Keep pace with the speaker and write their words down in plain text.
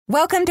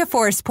Welcome to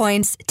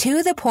ForcePoint's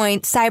To The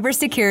Point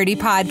Cybersecurity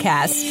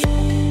Podcast.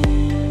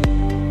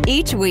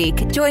 Each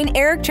week, join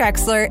Eric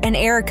Trexler and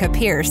Erica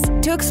Pierce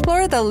to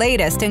explore the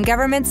latest in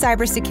government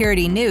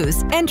cybersecurity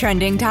news and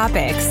trending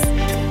topics.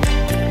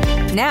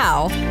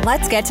 Now,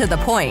 let's get to the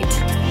point.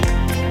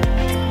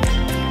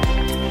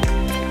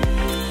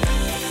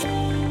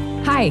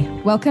 Hi,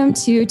 welcome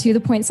to The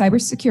Point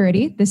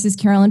Cybersecurity. This is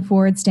Carolyn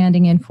Ford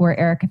standing in for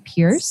Erica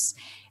Pierce.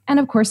 And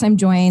of course, I'm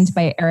joined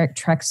by Eric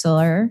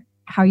Trexler.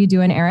 How you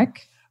doing,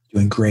 Eric?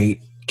 Doing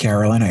great,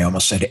 Carolyn. I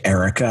almost said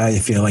Erica. I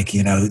feel like,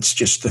 it's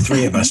just the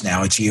three of us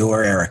now. It's you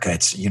or Erica.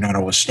 You're not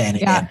always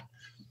standing in.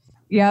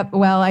 Yep.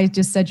 Well, I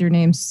just said your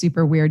name's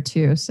super weird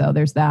too. So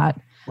there's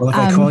that. Well, if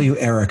I call you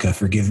Erica,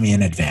 forgive me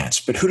in advance.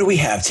 But who do we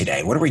have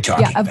today? What are we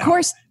talking about? Of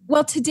course.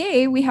 Well,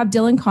 today we have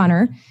Dylan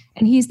Connor,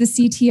 and he's the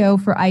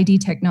CTO for ID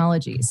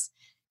Technologies.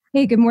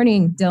 Hey, good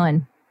morning,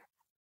 Dylan.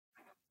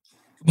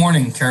 Good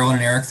morning, Carolyn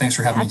and Eric. Thanks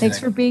for having me today. Thanks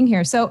for being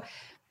here. So,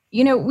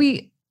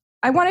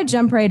 I want to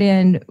jump right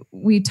in.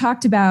 We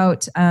talked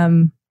about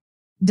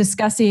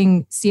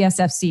discussing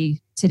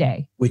CsFC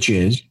today. Which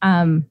is?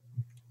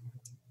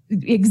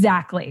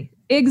 Exactly,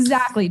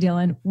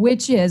 Dylan.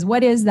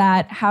 What is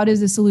that? How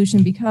does a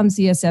solution become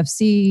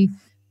CsFC,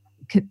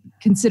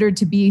 considered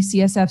to be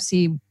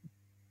CsFC?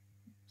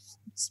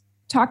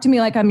 Talk to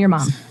me like I'm your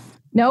mom.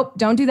 Nope,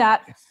 don't do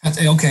that.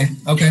 Okay.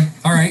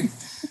 All right.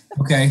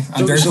 Okay,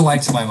 I'm very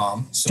polite to my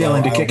mom. So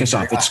Dylan, to kick us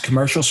off, it's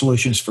Commercial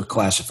Solutions for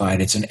Classified.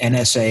 It's an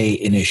NSA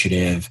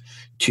initiative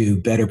to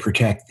better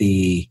protect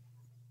the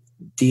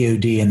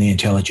DoD and the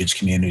intelligence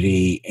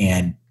community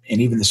and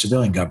even the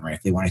civilian government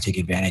if they want to take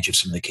advantage of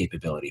some of the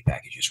capability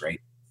packages,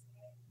 right?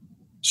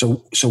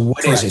 So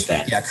what correct. is it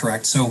then? Yeah,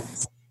 correct. So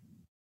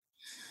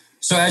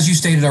as you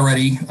stated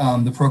already,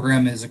 the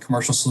program is a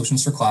Commercial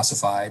Solutions for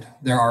Classified.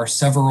 There are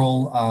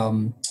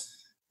several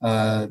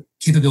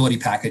capability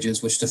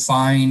packages which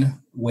define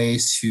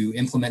ways to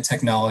implement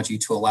technology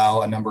to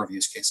allow a number of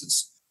use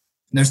cases.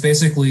 And there's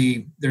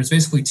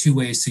basically two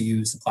ways to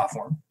use the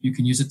platform. You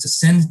can use it to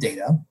send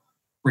data,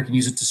 or you can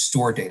use it to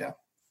store data.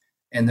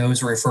 And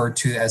those are referred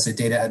to as a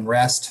data at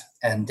rest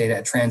and data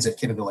at transit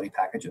capability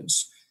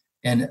packages.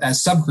 And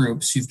as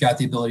subgroups, you've got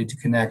the ability to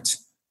connect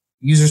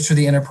users to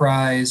the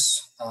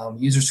enterprise,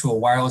 users to a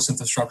wireless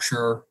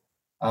infrastructure,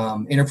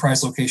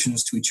 enterprise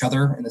locations to each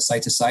other in the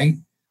site-to-site.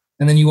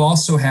 And then you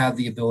also have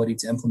the ability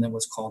to implement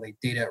what's called a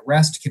data at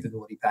rest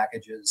capability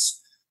packages,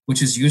 which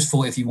is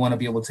useful if you want to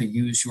be able to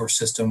use your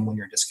system when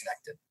you're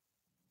disconnected.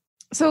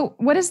 So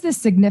what is the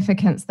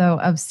significance, though,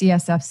 of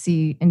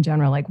CsFC in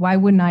general? Like, why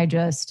wouldn't I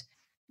just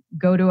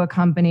go to a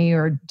company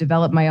or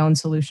develop my own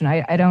solution?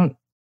 I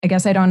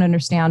guess I don't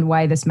understand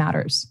why this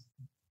matters.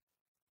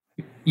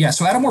 Yeah,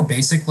 so at a more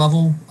basic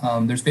level,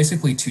 there's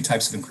basically two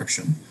types of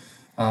encryption.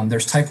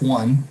 There's type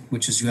 1,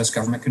 which is U.S.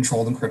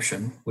 government-controlled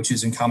encryption, which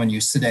is in common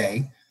use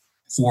today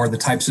for the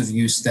types of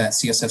use that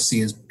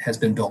CsFC has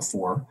been built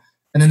for.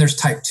 And then there's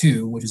type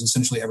 2, which is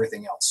essentially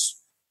everything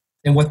else.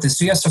 And what the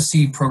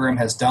CsFC program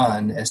has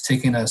done is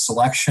taken a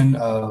selection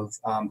of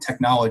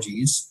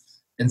technologies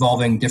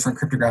involving different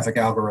cryptographic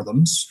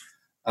algorithms,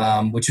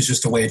 which is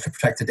just a way to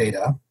protect the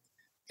data,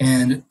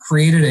 and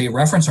created a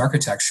reference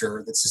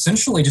architecture that's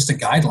essentially just a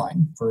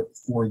guideline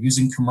for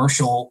using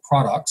commercial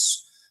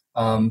products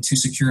to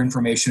secure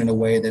information in a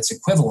way that's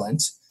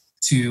equivalent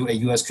to a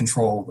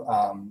U.S.-controlled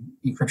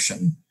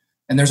encryption.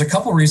 And there's a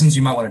couple reasons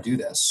you might want to do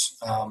this.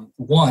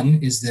 One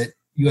is that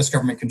U.S.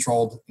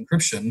 government-controlled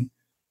encryption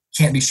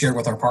can't be shared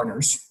with our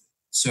partners.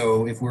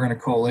 So if we're in a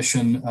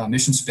coalition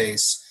mission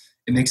space,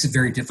 it makes it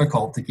very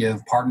difficult to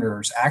give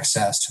partners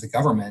access to the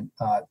government,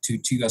 to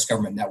U.S.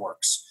 government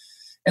networks.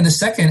 And the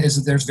second is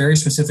that there's very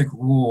specific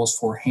rules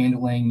for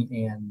handling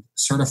and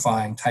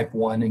certifying type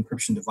 1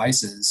 encryption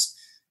devices,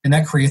 and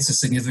that creates a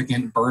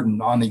significant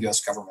burden on the U.S.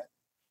 government.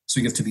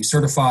 So you have to be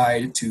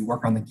certified to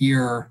work on the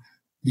gear.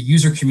 The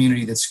user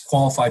community that's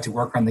qualified to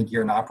work on the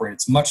gear and operate,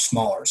 it's much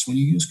smaller. So when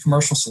you use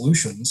commercial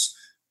solutions,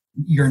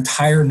 your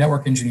entire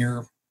network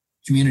engineer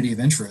community of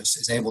interest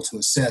is able to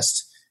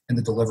assist in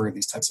the delivery of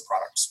these types of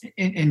products.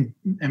 And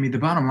I mean, the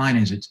bottom line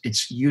is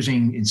it's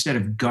using, instead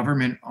of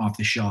government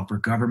off-the-shelf or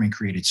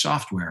government-created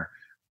software,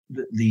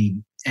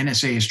 the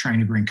NSA is trying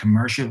to bring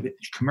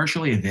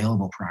commercially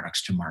available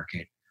products to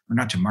market, or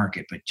not to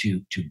market, but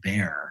to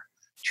bear,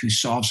 to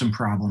solve some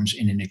problems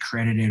in an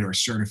accredited or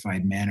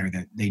certified manner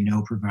that they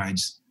know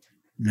provides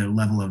the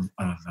level of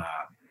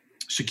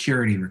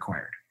security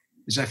required.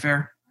 Is that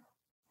fair?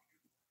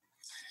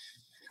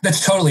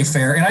 That's totally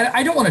fair. And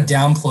I don't want to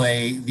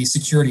downplay the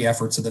security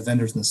efforts of the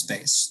vendors in the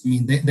space. I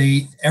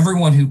mean,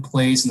 everyone who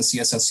plays in the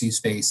CsFC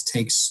space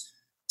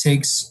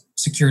takes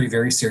security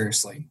very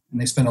seriously. And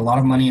they spend a lot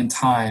of money and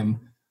time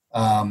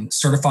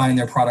certifying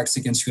their products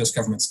against U.S.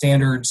 government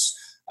standards,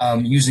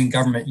 using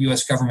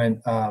U.S.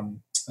 government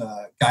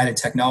guided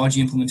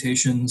technology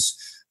implementations,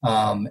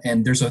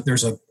 and there's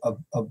a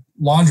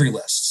laundry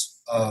list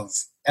of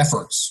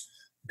efforts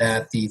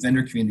that the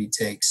vendor community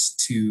takes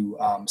to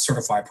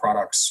certify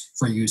products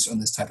for use on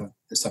this type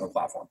of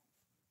platform.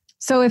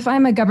 So if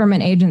I'm a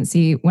government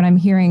agency, what I'm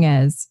hearing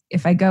is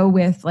if I go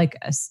with like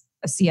a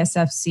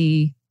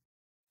CsFC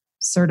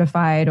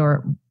certified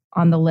or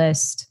on the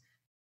list,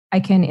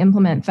 I can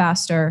implement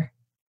faster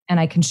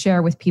and I can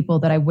share with people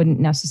that I wouldn't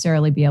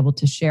necessarily be able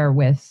to share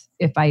with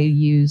if I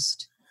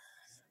used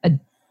a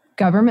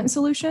government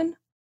solution?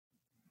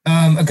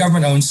 A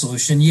government-owned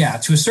solution, yeah,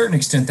 to a certain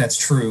extent, that's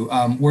true.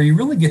 Where you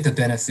really get the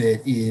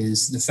benefit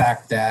is the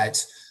fact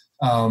that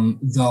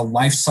the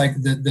life cycle,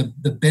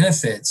 the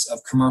benefits of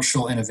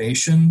commercial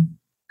innovation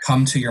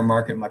come to your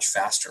market much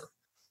faster.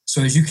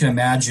 So, as you can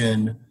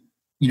imagine,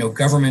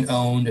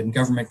 government-owned and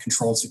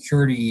government-controlled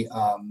security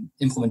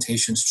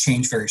implementations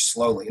change very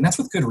slowly, and that's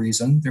with good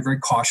reason. They're very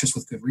cautious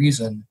with good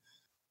reason.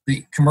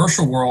 The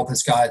commercial world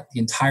has got the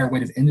entire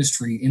weight of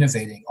industry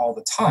innovating all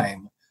the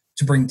time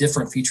to bring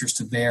different features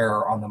to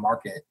bear on the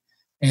market.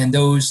 And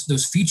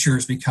those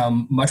features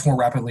become much more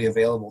rapidly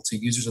available to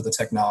users of the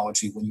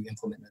technology when you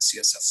implement a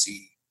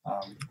CsFC.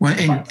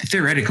 And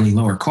theoretically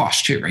lower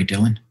cost too, right,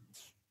 Dylan?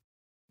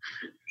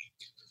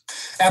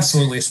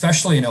 Absolutely,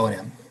 especially in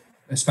O&M,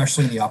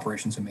 especially in the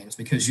operations and maintenance,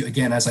 because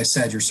again, as I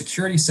said, your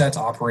security set to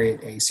operate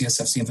a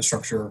CsFC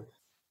infrastructure,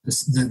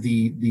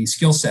 the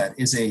skill set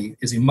is a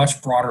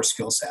much broader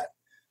skill set.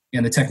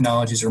 And the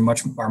technologies are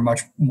much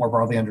more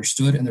broadly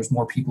understood, and there's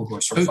more people who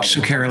are certified. So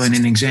Carolyn,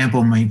 an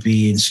example might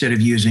be instead of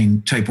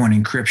using Type 1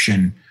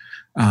 encryption,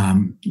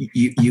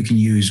 you can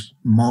use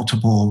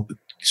multiple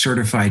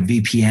certified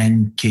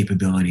VPN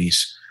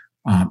capabilities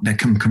that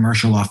come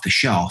commercial off the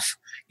shelf.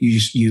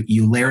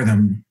 You layer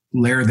them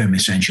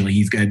essentially.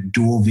 You've got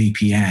dual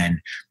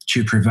VPN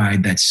to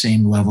provide that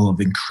same level of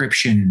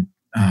encryption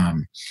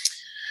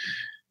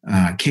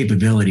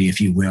capability, if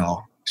you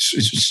will.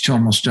 It's to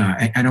almost,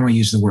 I don't want to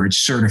use the word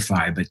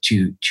certify, but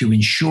to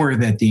ensure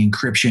that the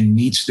encryption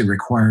meets the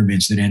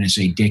requirements that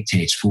NSA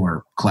dictates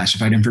for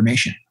classified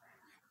information.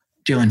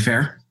 Dylan,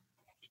 fair?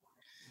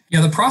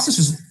 Yeah, the process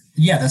is,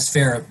 that's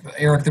fair.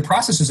 Eric, the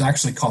process is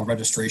actually called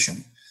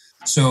registration.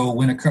 So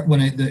from a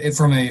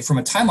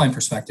timeline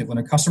perspective, when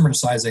a customer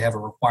decides they have a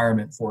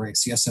requirement for a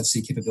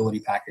CsFC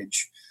capability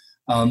package,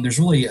 there's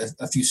really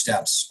a few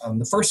steps.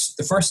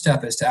 The first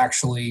step is to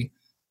actually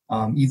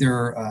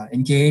either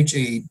engage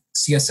a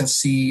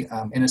CsFC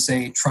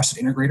NSA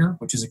trusted integrator,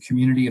 which is a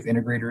community of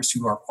integrators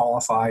who are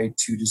qualified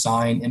to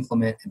design,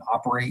 implement, and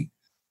operate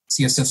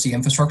CsFC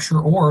infrastructure,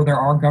 or there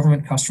are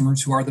government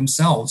customers who are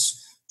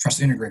themselves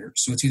trusted integrators.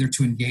 So it's either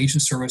to engage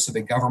the service of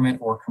a government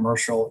or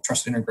commercial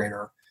trusted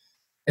integrator,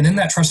 and then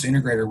that trusted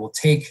integrator will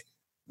take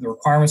the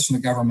requirements from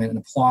the government and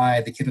apply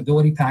the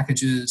capability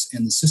packages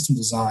and the system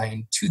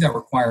design to that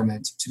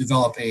requirement to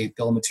develop a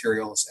bill of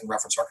materials and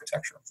reference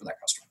architecture for that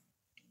customer.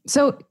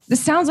 So this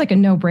sounds like a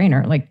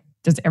no-brainer. Like,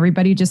 does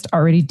everybody just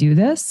already do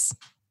this?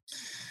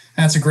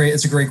 That's a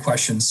great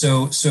question.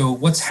 So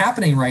what's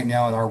happening right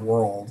now in our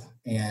world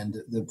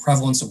and the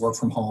prevalence of work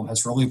from home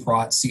has really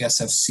brought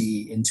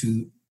CsFC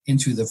into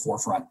the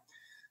forefront.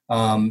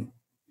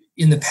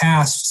 In the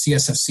past,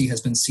 CsFC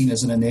has been seen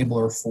as an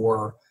enabler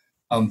for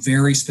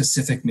very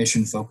specific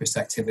mission-focused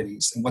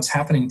activities. And what's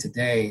happening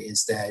today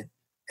is that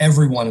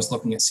everyone is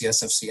looking at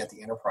CsFC at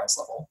the enterprise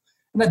level.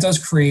 And that does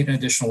create an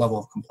additional level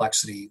of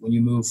complexity when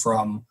you move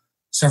from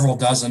several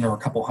dozen or a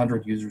couple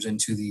hundred users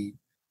into the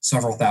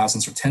several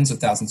thousands or tens of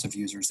thousands of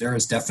users. There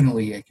is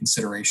definitely a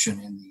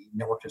consideration in the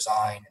network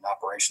design and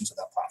operations of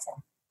that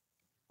platform.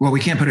 Well,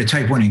 we can't put a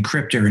Type 1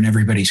 encryptor in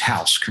everybody's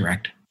house,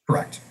 correct?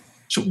 Correct.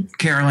 So,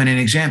 Carolyn, an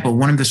example,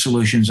 one of the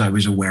solutions I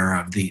was aware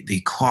of,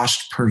 the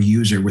cost per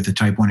user with the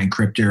Type 1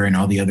 encryptor and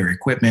all the other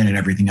equipment and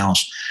everything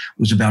else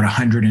was about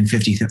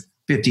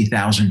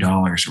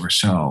 $150,000 or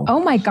so. Oh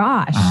my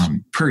gosh.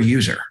 Per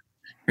user.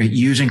 Right?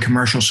 Using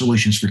commercial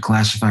solutions for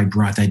classified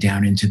brought that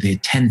down into the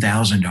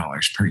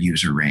 $10,000 per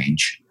user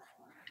range.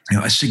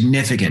 A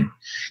significant,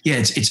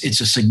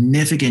 it's a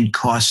significant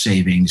cost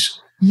savings.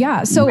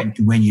 Yeah. So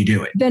when you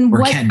do it, then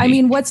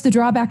what's the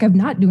drawback of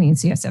not doing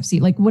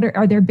CsFC? Like,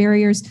 are there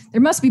barriers?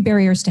 There must be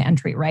barriers to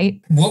entry, right?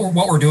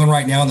 What we're doing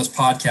right now in this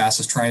podcast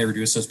is trying to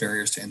reduce those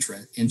barriers to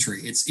entry.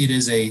 It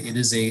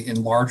is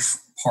in large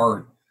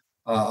part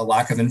a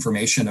lack of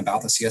information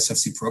about the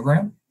CsFC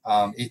program.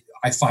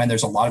 I find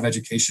there's a lot of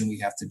education we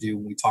have to do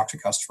when we talk to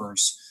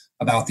customers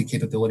about the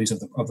capabilities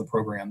of the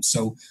program.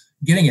 So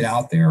getting it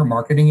out there,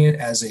 marketing it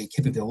as a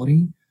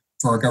capability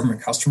for our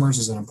government customers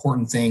is an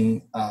important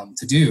thing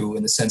to do,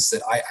 in the sense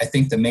that I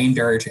think the main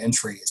barrier to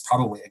entry is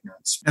probably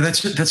ignorance. Now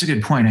that's a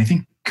good point. I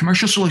think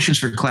commercial solutions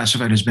for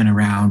classified has been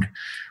around.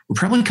 We're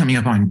probably coming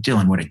up on,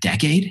 Dylan, a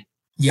decade?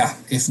 Yeah,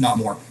 if not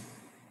more.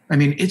 I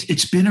mean,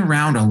 it's been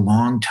around a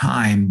long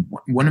time.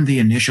 One of the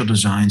initial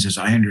designs, as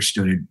I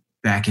understood it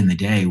back in the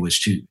day, was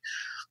to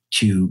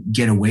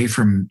get away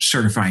from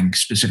certifying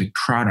specific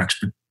products,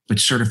 but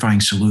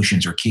certifying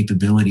solutions or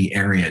capability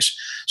areas,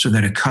 so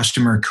that a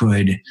customer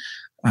could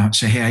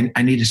say, hey,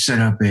 I need to set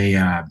up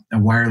a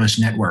wireless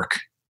network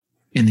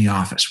in the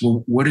office.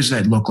 Well, what does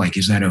that look like?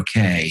 Is that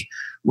okay?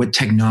 What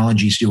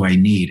technologies do I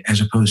need? As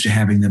opposed to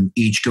having them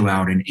each go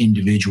out and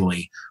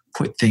individually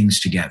put things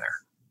together.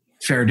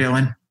 Fair,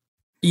 Dylan?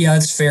 Yeah,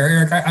 it's fair,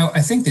 Eric.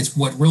 I think that's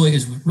what really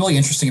is really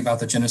interesting about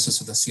the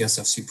genesis of the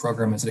CsFC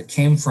program is that it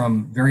came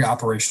from very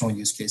operational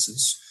use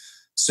cases.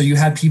 So you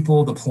had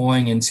people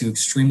deploying into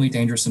extremely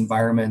dangerous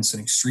environments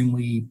and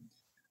extremely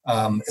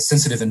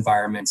sensitive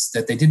environments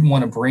that they didn't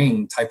want to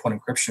bring type 1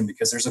 encryption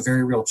because there's a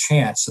very real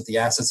chance that the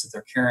assets that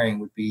they're carrying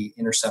would be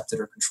intercepted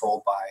or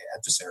controlled by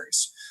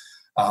adversaries.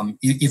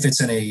 If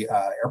it's in a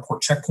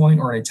airport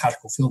checkpoint or a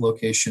tactical field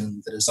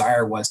location, the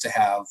desire was to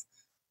have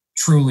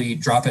truly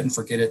drop it and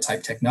forget it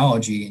type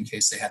technology in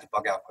case they had to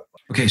bug out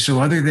quickly. Okay, so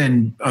other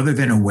than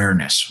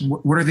awareness,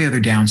 what are the other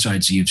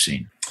downsides you've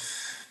seen?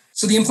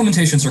 So the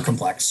implementations are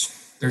complex.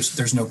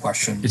 There's no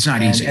question. It's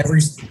not easy.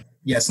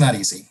 It's not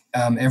easy.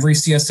 Every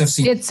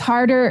CsFC. It's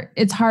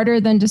harder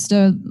than just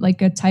a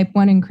type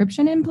 1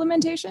 encryption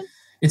implementation.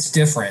 It's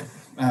different.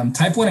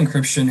 Type 1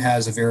 encryption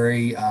has a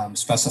very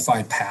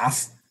specified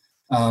path,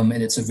 and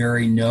it's a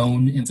very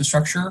known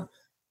infrastructure.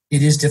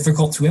 It is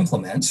difficult to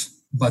implement,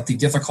 but the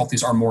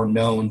difficulties are more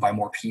known by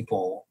more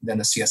people than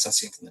the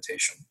CsFC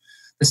implementation.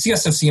 The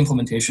CsFC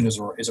implementation is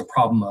a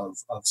problem of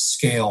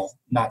scale,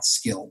 not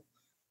skill.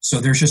 So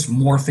there's just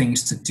more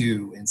things to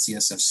do in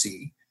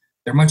CsFC.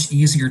 They're much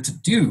easier to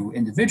do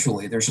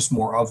individually. There's just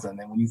more of them.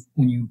 And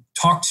when you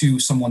talk to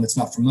someone that's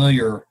not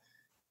familiar,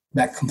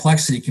 that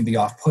complexity can be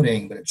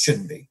off-putting, but it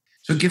shouldn't be.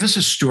 So give us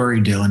a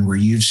story, Dylan, where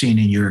you've seen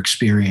in your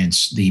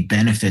experience the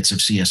benefits of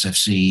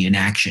CsFC in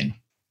action.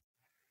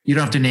 You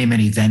don't have to name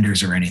any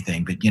vendors or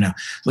anything, but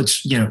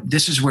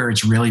this is where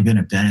it's really been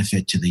a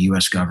benefit to the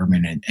U.S.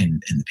 government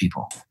and the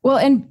people. Well,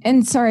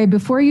 and sorry,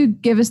 before you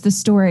give us the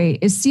story,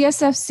 is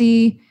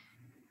CsFC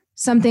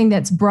something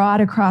that's broad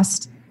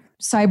across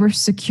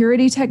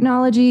cybersecurity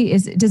technology?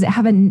 Does it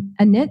have a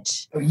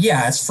niche?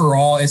 Yeah, it's for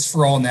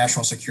all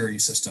national security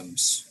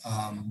systems.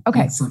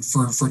 Okay.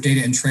 For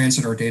data in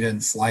transit or data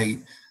in flight.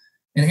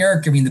 And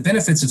Eric, the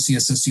benefits of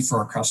CsFC for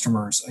our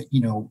customers,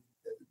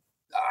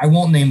 I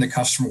won't name the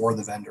customer or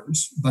the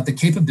vendors, but the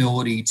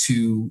capability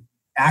to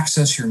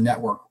access your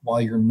network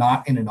while you're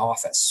not in an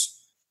office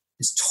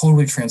is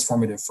totally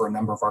transformative for a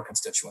number of our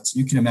constituents.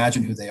 You can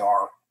imagine who they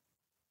are.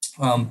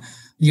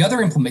 The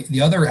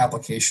other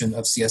application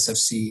of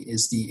CsFC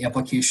is the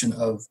application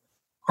of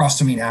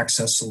cross-domain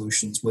access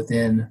solutions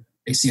within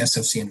a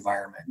CsFC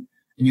environment.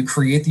 And you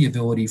create the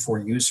ability for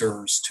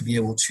users to be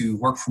able to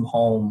work from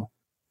home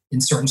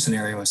in certain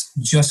scenarios,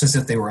 just as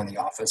if they were in the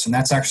office. And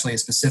that's actually a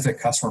specific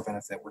customer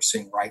benefit we're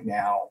seeing right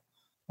now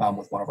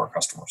with one of our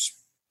customers.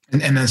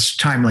 And that's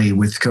timely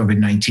with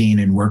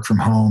COVID-19 and work from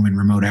home and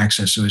remote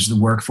access. So as the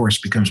workforce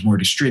becomes more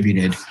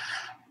distributed,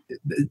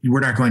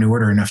 we're not going to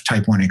order enough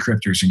type 1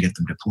 encryptors and get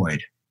them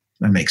deployed.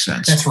 That makes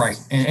sense. That's right.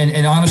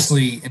 And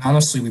honestly,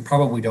 we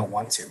probably don't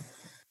want to.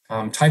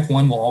 Type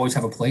 1 will always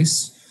have a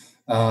place.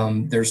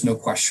 There's no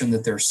question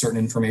that there's certain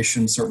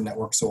information, certain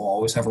networks that will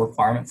always have a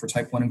requirement for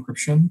type 1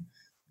 encryption.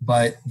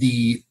 But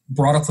the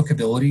broad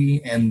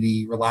applicability and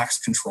the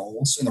relaxed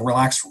controls and the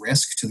relaxed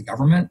risk to the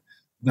government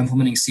of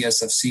implementing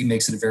CsFC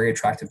makes it a very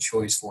attractive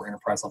choice for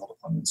enterprise level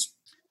deployments.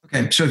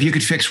 Okay, so if you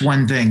could fix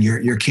one thing,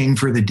 you're king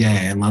for the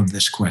day. I love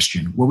this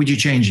question. What would you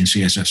change in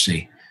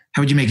CsFC?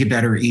 How would you make it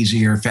better,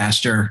 easier,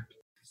 faster?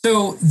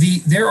 So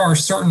there are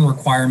certain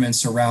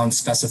requirements around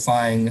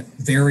specifying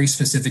very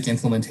specific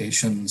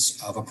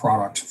implementations of a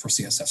product for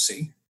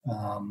CsFC.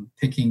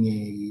 Picking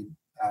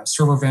a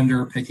server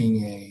vendor,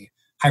 picking a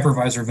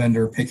hypervisor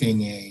vendor,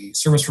 picking a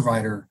service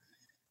provider,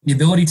 the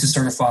ability to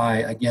certify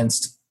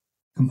against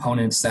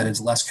components that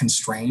is less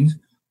constrained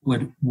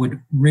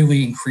would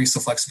really increase the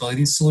flexibility of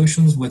these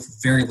solutions with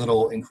very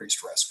little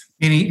increased risk.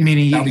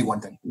 Meaning that would be one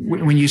thing.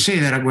 When you say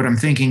that, what I'm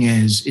thinking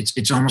is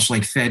it's almost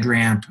like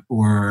FedRAMP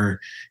or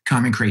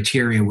Common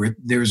Criteria, where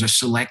there's a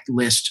select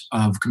list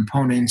of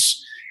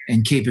components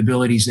and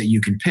capabilities that you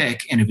can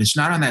pick. And if it's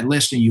not on that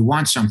list and you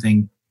want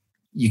something,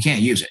 you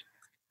can't use it.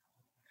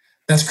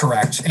 That's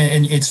correct.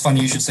 And it's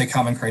funny you should say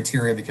Common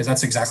Criteria because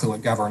that's exactly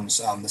what governs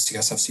the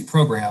CsFC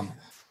program.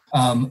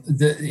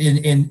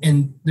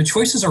 The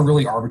choices are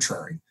really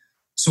arbitrary.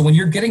 So when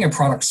you're getting a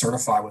product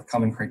certified with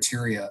Common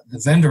Criteria,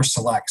 the vendor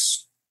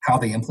selects how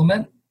they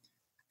implement.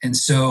 And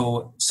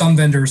so some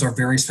vendors are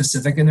very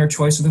specific in their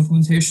choice of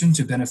implementation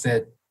to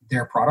benefit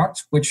their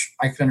product, which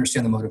I can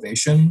understand the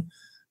motivation.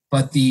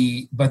 But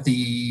the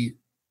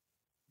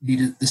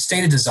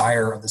stated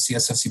desire of the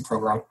CsFC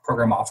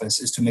program office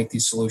is to make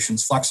these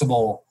solutions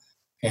flexible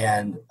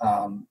and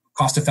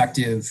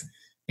cost-effective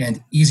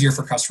and easier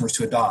for customers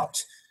to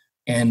adopt.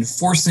 And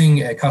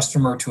forcing a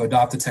customer to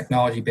adopt a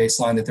technology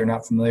baseline that they're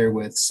not familiar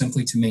with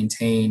simply to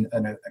maintain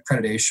an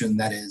accreditation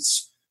that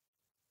is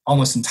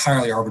almost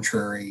entirely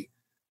arbitrary,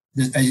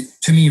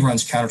 to me,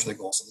 runs counter to the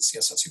goals of the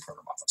CsFC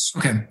program office.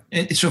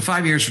 Okay. So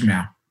 5 years from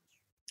now,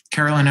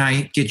 Carol and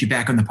I get you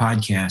back on the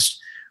podcast.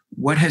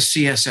 What has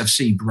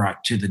CsFC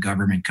brought to the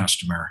government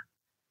customer?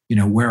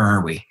 Where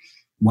are we?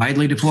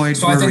 Widely deployed?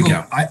 So where do we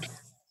go?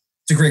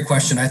 It's a great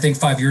question. I think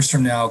 5 years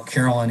from now,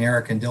 Carol and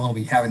Eric and Dylan will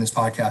be having this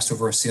podcast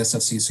over a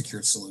CsFC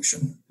secured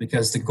solution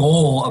because the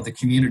goal of the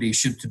community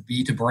should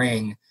be to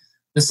bring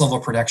this level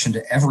of protection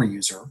to every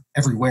user,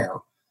 everywhere.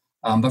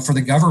 But for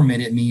the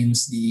government, it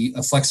means the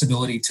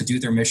flexibility to do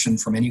their mission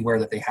from anywhere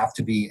that they have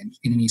to be in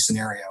any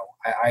scenario.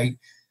 I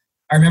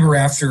remember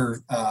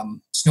after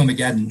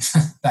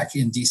Snowmageddon back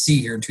in DC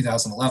here in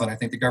 2011, I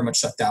think the government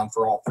shut down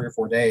for all 3 or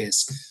 4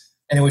 days,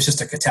 and it was just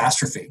a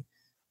catastrophe.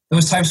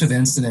 Those types of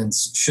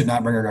incidents should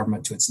not bring our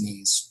government to its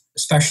knees,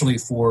 especially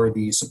for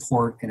the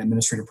support and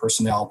administrative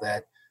personnel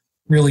that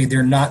really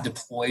they're not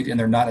deployed and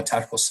they're not a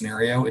tactical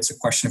scenario. It's a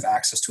question of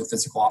access to a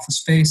physical office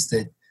space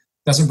that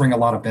doesn't bring a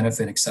lot of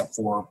benefit except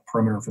for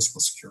perimeter physical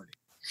security.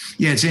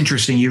 Yeah, it's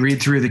interesting. You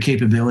read through the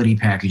capability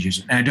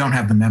packages, and I don't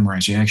have them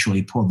memorized. I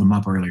actually pulled them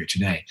up earlier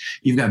today.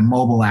 You've got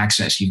mobile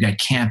access. You've got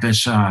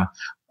campus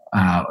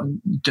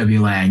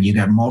WLAN. You've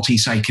got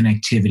multi-site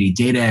connectivity,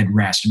 data at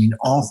rest. I mean,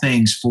 all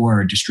things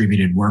for a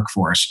distributed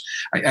workforce.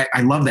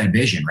 I love that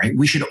vision, right?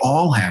 We should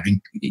all have,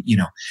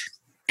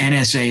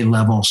 NSA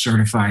level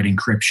certified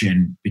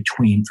encryption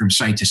from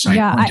site to site,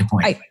 point to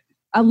point.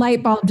 A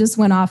light bulb just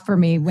went off for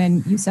me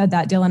when you said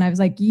that, Dylan. I was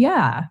like,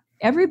 yeah,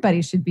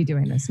 everybody should be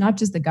doing this, not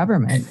just the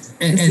government.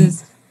 And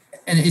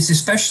it's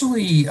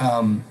especially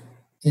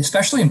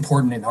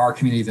important in our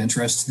community of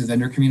interest, the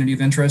vendor community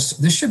of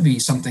interest. This should be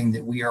something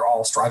that we are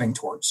all striving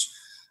towards.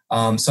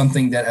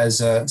 Something that, as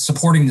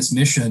supporting this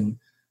mission,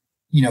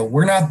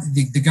 we're not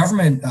the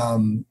government.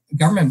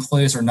 Government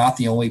employees are not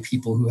the only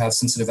people who have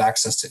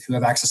access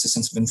to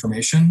sensitive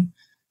information.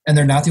 And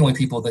they're not the only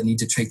people that need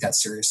to take that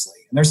seriously.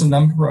 And there's a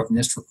number of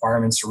NIST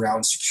requirements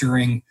around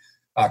securing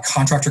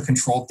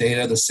contractor-controlled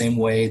data the same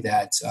way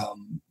that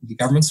the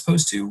government's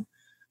supposed to.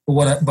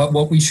 But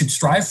what we should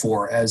strive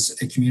for as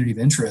a community of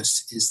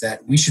interest is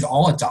that we should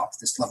all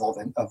adopt this level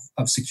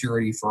of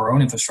security for our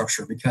own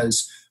infrastructure,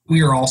 because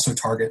we are also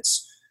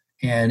targets.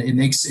 And it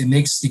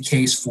makes the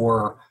case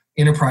for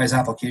enterprise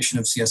application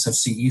of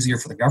CsFC easier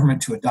for the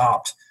government to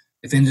adopt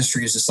if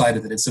industry has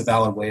decided that it's a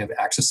valid way of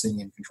accessing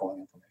and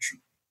controlling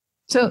information.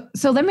 So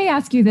let me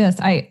ask you this.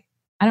 I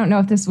don't know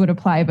if this would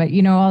apply, but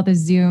all the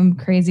Zoom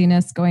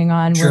craziness going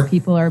on where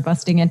people are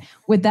busting in.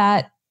 Would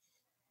that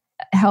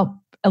help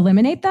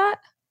eliminate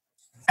that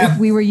if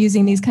we were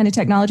using these kind of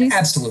technologies?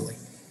 Absolutely.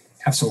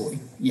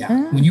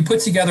 Yeah. When you put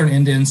together an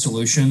end-to-end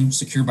solution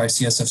secured by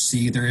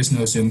CsFC, there is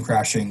no Zoom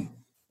crashing.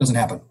 It doesn't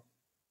happen.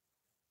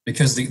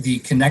 Because the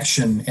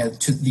connection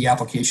to the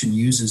application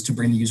uses to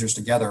bring the users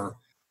together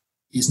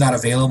is not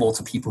available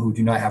to people who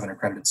do not have an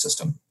accredited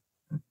system.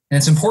 And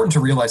it's important to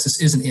realize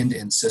this is an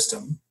end-to-end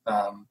system.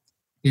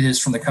 It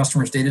is from the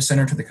customer's data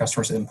center to the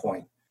customer's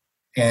endpoint.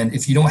 And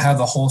if you don't have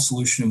the whole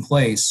solution in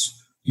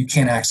place, you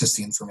can't access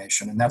the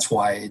information. And that's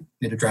why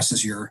it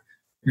addresses your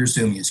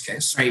Zoom use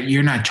case. Right.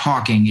 You're not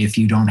talking if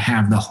you don't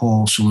have the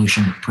whole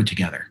solution put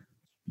together.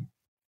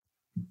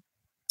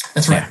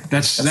 That's right.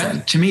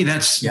 Yeah, to me,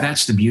 that's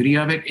the beauty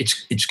of it.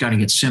 It's got to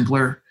get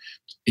simpler.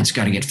 It's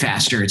got to get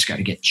faster. It's got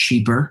to get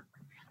cheaper.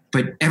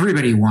 But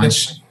everybody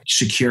wants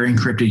secure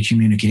encrypted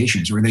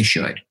communications, or they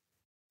should.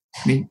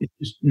 I mean, it's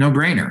just no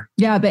brainer.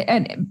 Yeah, but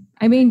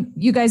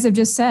you guys have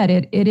just said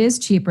it is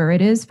cheaper,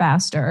 it is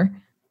faster.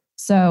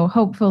 So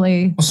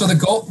hopefully, so the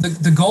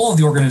goal of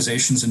the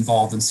organizations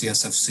involved in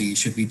CsFC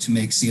should be to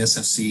make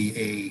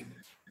CsFC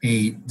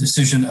a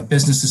decision, a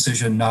business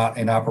decision, not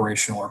an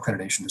operational or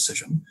accreditation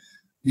decision.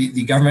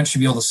 The government should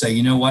be able to say,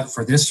 you know what,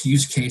 for this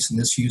use case and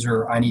this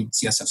user, I need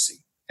CsFC,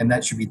 and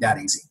that should be that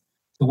easy.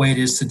 The way it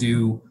is to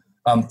do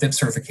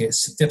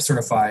FIP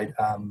certified.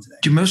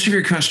 Do most of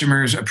your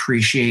customers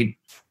appreciate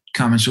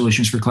common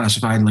solutions for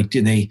classified? Like,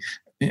 do they?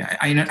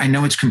 I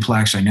know it's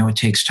complex. I know it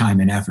takes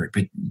time and effort,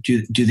 but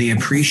do they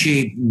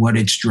appreciate what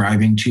it's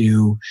driving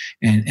to,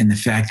 and the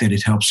fact that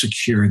it helps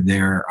secure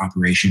their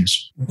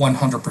operations?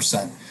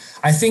 100%.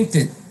 I think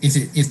that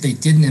if they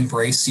didn't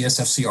embrace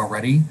CsFC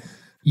already,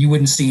 you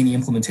wouldn't see any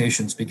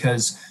implementations,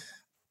 because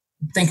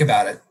think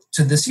about it.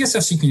 So the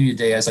CsFC community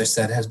today, as I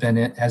said, has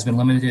been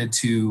limited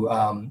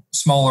to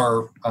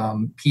smaller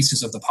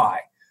pieces of the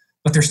pie,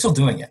 but they're still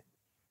doing it.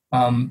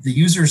 The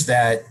users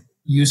that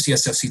use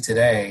CsFC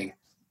today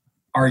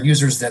are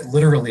users that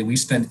literally we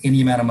spend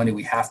any amount of money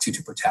we have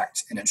to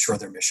protect and ensure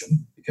their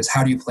mission. Because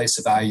how do you place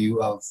a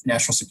value of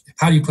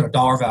how do you put a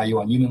dollar value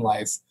on human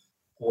life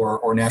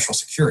or national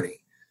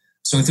security?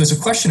 So if there's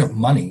a question of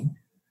money,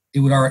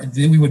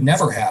 we would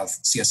never have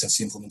CsFC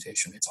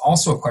implementation. It's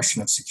also a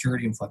question of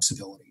security and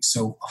flexibility.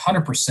 So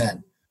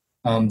 100%,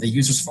 the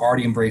users have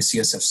already embraced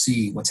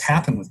CsFC. What's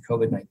happened with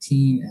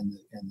COVID-19 and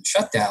the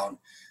shutdown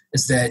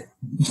is that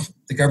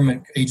the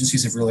government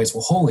agencies have realized,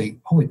 well,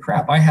 holy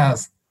crap, I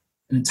have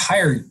an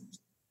entire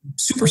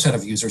superset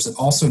of users that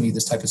also need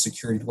this type of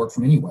security to work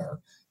from anywhere,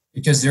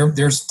 because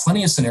there's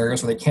plenty of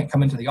scenarios where they can't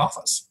come into the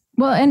office.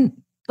 Well, and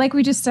like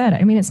we just said,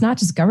 it's not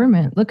just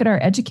government. Look at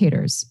our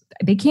educators.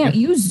 They can't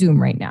use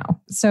Zoom right now.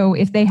 So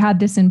if they had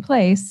this in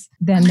place,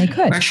 then they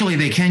could. Actually,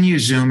 they can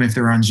use Zoom if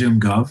they're on Zoom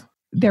Gov.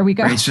 There we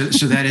go. Right? So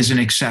that isn't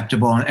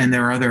acceptable, and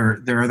there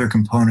are other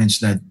components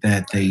that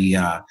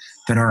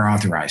are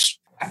authorized.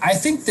 I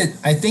think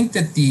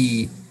that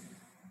the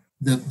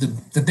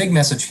big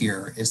message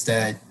here is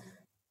that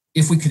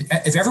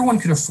if everyone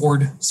could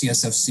afford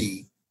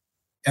CsFC,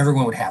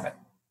 everyone would have it.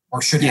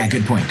 or should have. Yeah,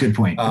 good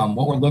point.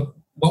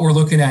 What we're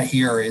looking at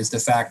here is the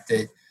fact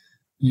that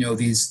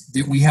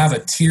we have a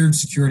tiered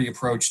security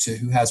approach to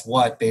who has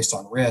what based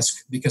on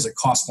risk because it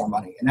costs more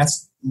money, and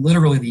that's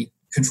literally the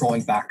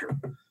controlling factor.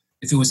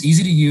 If it was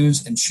easy to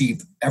use and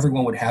cheap,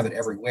 everyone would have it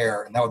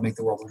everywhere, and that would make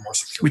the world a little more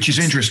secure. Which is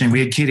interesting. We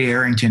had Kitty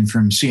Arrington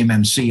from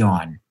CMMC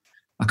on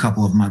a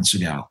couple of months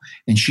ago,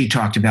 and she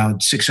talked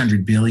about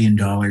 $600 billion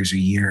a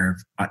year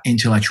of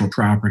intellectual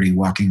property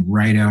walking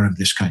right out of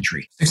this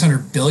country.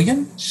 600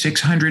 billion?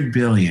 600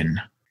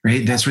 billion,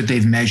 right? That's what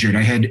they've measured.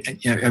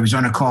 I was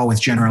on a call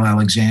with General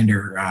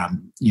Alexander,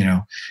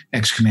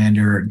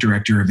 ex-commander,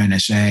 director of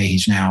NSA.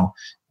 He's now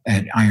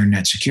at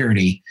IronNet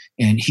Security,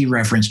 and he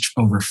referenced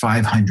over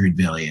 500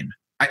 billion.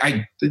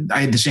 I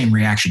had the same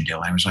reaction,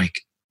 Dylan. I was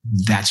like,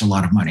 that's a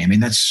lot of money. I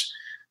mean, that's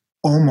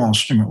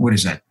almost, what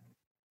is that?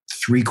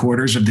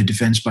 3/4 of the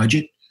defense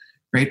budget,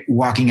 right?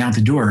 Walking out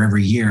the door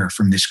every year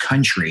from this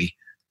country.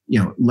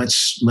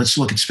 Let's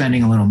look at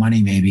spending a little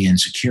money maybe in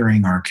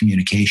securing our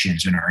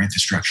communications and our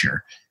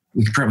infrastructure.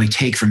 We could probably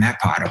take from that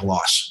pot of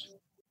loss.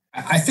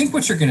 I think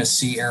what you're going to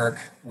see, Eric,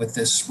 with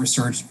this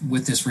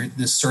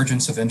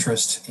resurgence of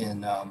interest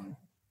in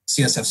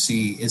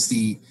CsFC is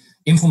the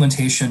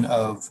implementation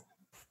of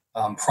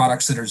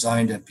products that are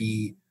designed to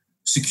be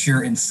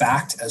secure in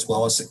fact as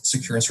well as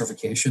secure in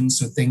certification.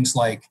 So things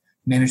like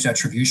managed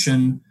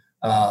attribution,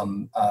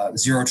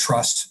 zero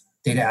trust,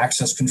 data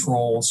access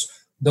controls,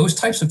 those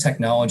types of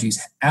technologies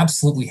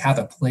absolutely have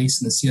a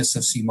place in the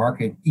CsFC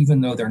market,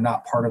 even though they're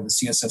not part of the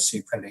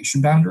CsFC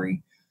accreditation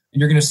boundary. And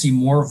you're going to see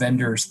more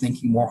vendors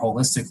thinking more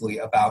holistically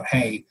about,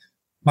 hey,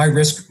 my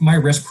risk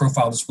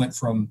profile just went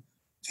from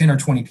 10 or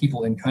 20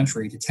 people in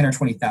country to 10 or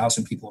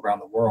 20,000 people around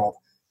the world.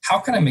 How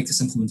can I make this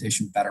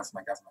implementation better for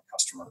my government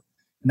customer?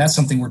 And that's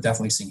something we're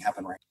definitely seeing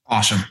happen right now.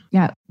 Awesome.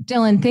 Yeah.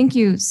 Dylan, thank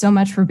you so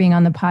much for being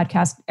on the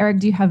podcast. Eric,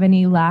 do you have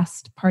any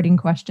last parting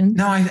questions?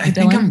 No, I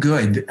think I'm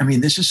good. I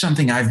mean, this is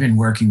something I've been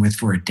working with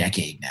for a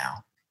decade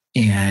now.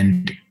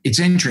 And it's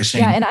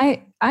interesting. Yeah, and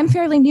I'm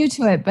fairly new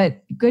to it,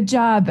 but good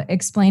job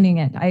explaining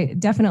it. I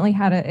definitely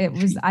it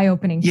was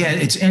eye-opening. Yeah,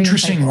 it's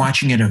interesting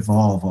watching it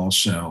evolve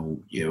also.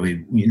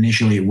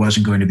 Initially it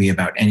wasn't going to be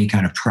about any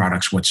kind of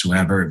products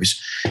whatsoever.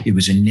 It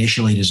was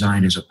initially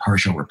designed as a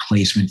partial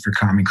replacement for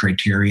common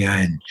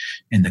criteria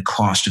and the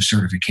cost of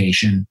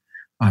certification,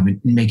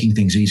 making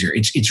things easier.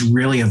 It's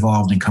really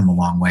evolved and come a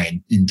long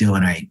way. And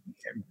Dylan,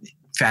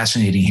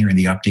 fascinating hearing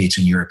the updates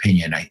and your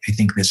opinion. I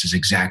think this is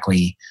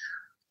exactly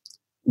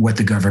what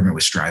the government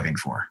was striving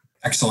for.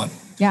 Excellent.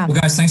 Yeah. Well,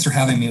 guys, thanks for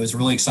having me. It was a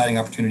really exciting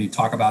opportunity to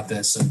talk about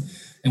this.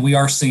 And we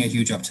are seeing a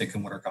huge uptick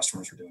in what our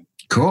customers are doing.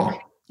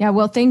 Cool. Yeah.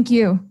 Well, thank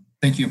you.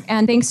 Thank you.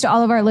 And thanks to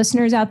all of our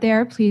listeners out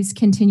there. Please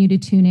continue to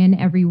tune in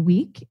every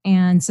week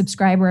and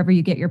subscribe wherever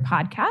you get your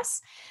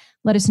podcasts.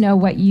 Let us know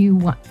what you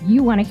want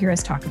to hear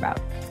us talk about.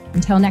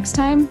 Until next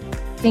time,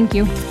 thank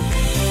you.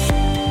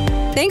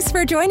 Thanks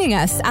for joining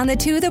us on the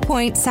To The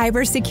Point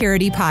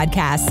Cybersecurity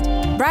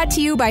Podcast, brought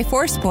to you by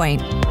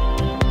ForcePoint.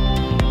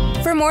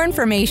 For more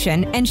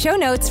information and show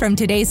notes from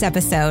today's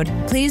episode,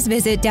 please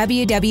visit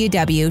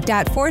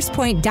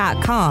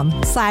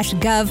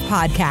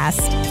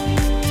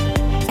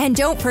www.forcepoint.com/govpodcast. And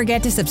don't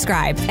forget to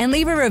subscribe and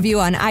leave a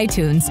review on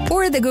iTunes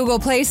or the Google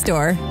Play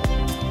Store.